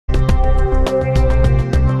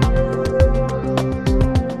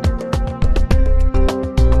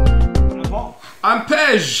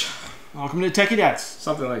Reg! Welcome to Techie Dads.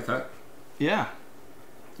 Something like that. Yeah.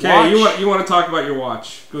 Okay, you want to talk about your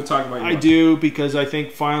watch. Go talk about your watch. I do, because I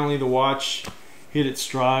think finally the watch hit its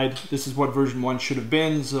stride. This is what version 1 should have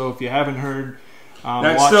been, so if you haven't heard,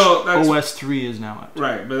 WatchOS 3 is now out.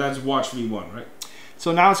 Right, but that's Watch V1, right?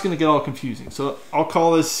 So now it's going to get all confusing. So I'll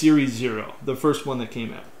call this Series 0, the first one that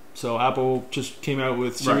came out. So Apple just came out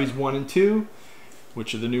with Series 1 and 2,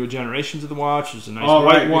 which are the newer generations of the watch. There's a nice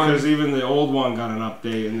white one. Because even the old one got an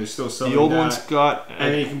update, and they're still selling the old one's got...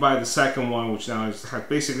 And then you can buy the second one, which now is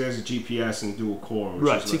basically has a GPS and dual core. Which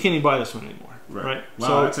right, so you can't even buy this one anymore. Right. Wow,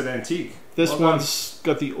 so that's an antique. This one's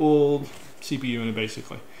got the old CPU in it,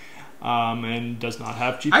 basically. And does not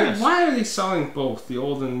have GPS. Why are they selling both, the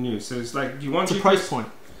old and the new? So it's like, do you want GPS? It's a price point.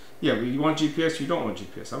 Yeah, but you want GPS, you don't want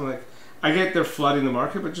GPS. I'm like, I get they're flooding the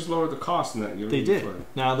market, but just lower the cost and that. They did.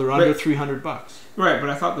 Now they're under $300. Right,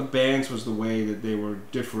 but I thought the bands was the way that they were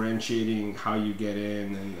differentiating how you get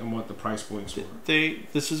in and what the price points were.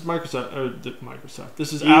 This is Microsoft.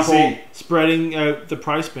 This is Apple spreading out the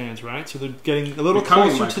price bands, right? So they're getting a little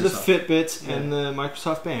closer to the Fitbits and the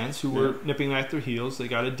Microsoft bands, who were nipping at their heels. They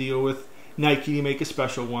got a deal with Nike to make a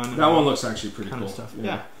special one. That one looks actually pretty cool. Stuff.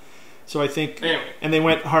 Yeah. So I think, and they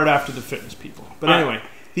went hard after the fitness people. But anyway,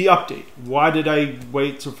 the update. Why did I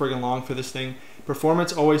wait so friggin' long for this thing?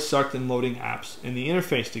 Performance always sucked in loading apps, and the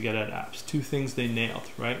interface to get at apps. Two things they nailed,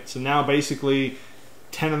 right? So now basically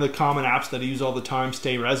 10 of the common apps that I use all the time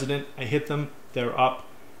stay resident. I hit them, they're up.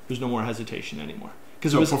 There's no more hesitation anymore.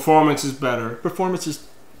 So performance is better. Performance is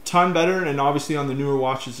a ton better, and obviously on the newer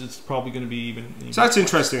watches it's probably going to be even so that's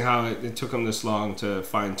interesting how it took them this long to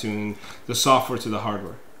fine-tune the software to the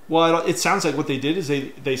hardware. Well, it sounds like what they did is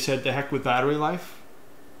they said, the heck with battery life.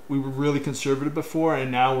 We were really conservative before,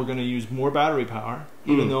 and now we're going to use more battery power.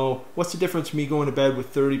 Even though, what's the difference me going to bed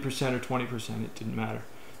with 30% or 20%? It didn't matter.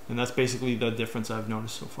 And that's basically the difference I've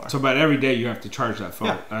noticed so far. So about every day you have to charge that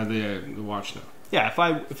phone, the watch now. Yeah,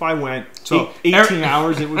 if I went 18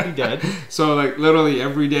 hours, it would be dead. So like literally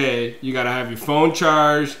every day you got to have your phone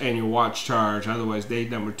charged and your watch charged. Otherwise, day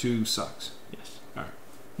number 2 sucks. Yes. All right.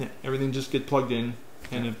 Yeah, everything just get plugged in.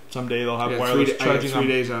 And if someday they'll have wireless charging. I got 3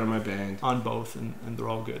 days out of my band on both, and they're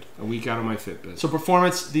all good. A week out of my Fitbit. So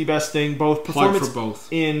performance, the best thing. Both performance for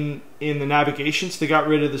both. in the navigation. So they got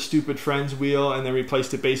rid of the stupid Friends wheel and they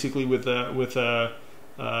replaced it basically with a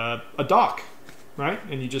dock, right?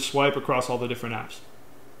 And you just swipe across all the different apps.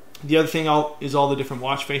 The other thing is all the different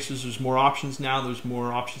watch faces. There's more options now. There's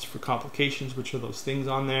more options for complications, which are those things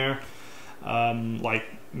on there. Like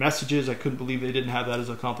messages, I couldn't believe they didn't have that as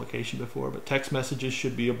a complication before, but text messages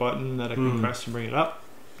should be a button that I can press and bring it up.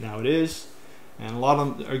 Now it is, and a lot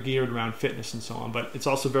of them are geared around fitness and so on, but it's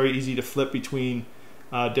also very easy to flip between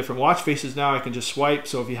different watch faces now. I can just swipe,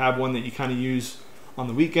 so if you have one that you kind of use on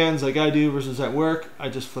the weekends like I do versus at work, I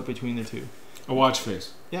just flip between the two. A watch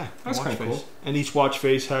face. Yeah, that's kind of cool. And each watch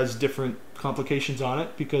face has different complications on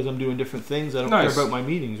it because I'm doing different things. I don't care about my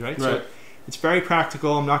meetings, right? So it's very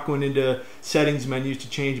practical. I'm not going into settings menus to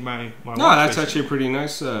change my watch. No, that's actually a pretty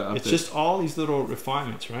nice update. It's just all these little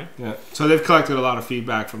refinements, right? Yeah. So they've collected a lot of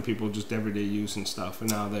feedback from people just everyday use and stuff, and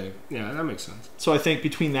now that makes sense. So I think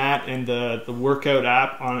between that and the workout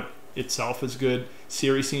app on it itself is good.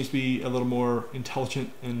 Siri seems to be a little more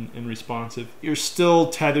intelligent and responsive. You're still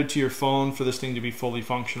tethered to your phone for this thing to be fully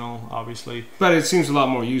functional, obviously. But it seems a lot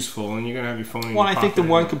more useful, and you're going to have your phone in your pocket. I think the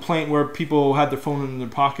one complaint where people had their phone in their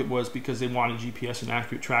pocket was because they wanted GPS and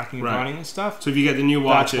accurate tracking of running and stuff. So if you get the new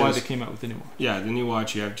watches... That's why they came out with the new one. Yeah, the new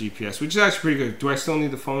watch, you have GPS, which is actually pretty good. Do I still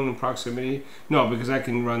need the phone in proximity? No, because I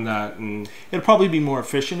can run that. And it'll probably be more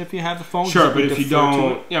efficient if you have the phone. Sure, but if you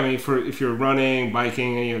don't... Yeah, I mean, if you're running,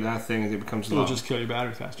 biking, any of that thing, it becomes low. It'll just kill your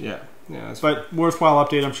battery faster. Yeah. Yeah, but worthwhile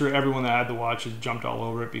update. I'm sure everyone that had the watch has jumped all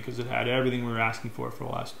over it because it had everything we were asking for the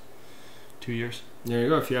last 2 years. There you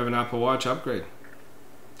go. If you have an Apple Watch, upgrade.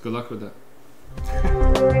 Good luck with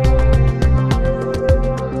that.